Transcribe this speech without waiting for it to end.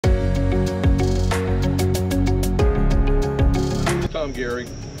Gary.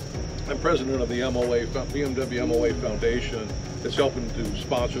 I'm president of the MOA, BMW MOA Foundation. That's helping to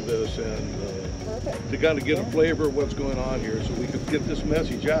sponsor this and to kind of get a flavor of what's going on here so we can get this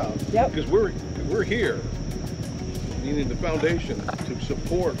message out. Because we're here, meaning the foundation, to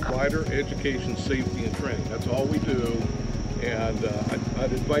support rider education, safety, and training. That's all we do. And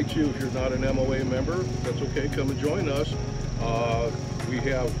I'd invite you, if you're not an MOA member, that's okay, come and join us. We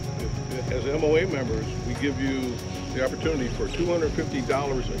have, as MOA members, we give you the opportunity for $250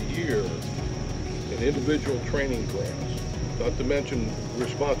 a year in individual training grants. Not to mention, we're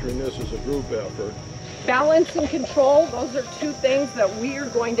sponsoring this as a group effort. Balance and control, those are two things that we are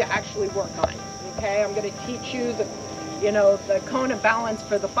going to actually work on. Okay, I'm going to teach you the cone of balance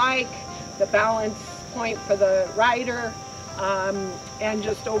for the bike, the balance point for the rider, and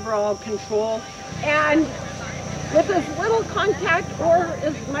just overall control. And with as little contact or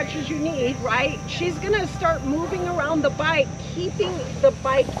as much as you need, right, she's going to start moving around the bike, keeping the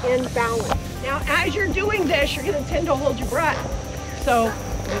bike in balance. Now, as you're doing this, you're going to tend to hold your breath. So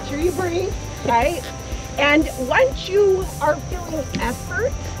make sure you breathe, right? And once you are feeling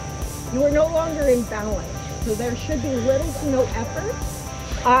effort, you are no longer in balance. So there should be little to no effort.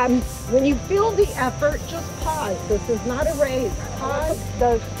 When you feel the effort, just pause. This is not a race. Pause.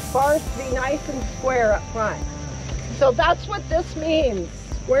 The bars to be nice and square up front. So that's what this means.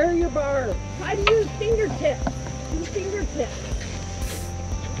 Square your bar. Try to use fingertips. Use fingertips.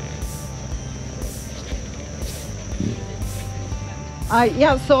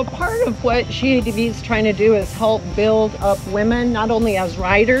 Yeah, so part of what SHEADV is trying to do is help build up women, not only as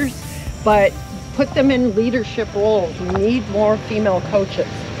riders, but put them in leadership roles. We need more female coaches.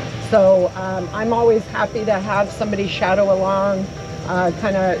 So I'm always happy to have somebody shadow along,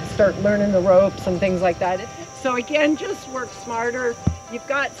 kind of start learning the ropes and things like that. So again, just work smarter. You've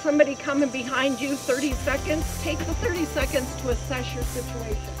got somebody coming behind you, 30 seconds. Take the 30 seconds to assess your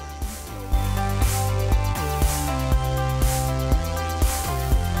situation.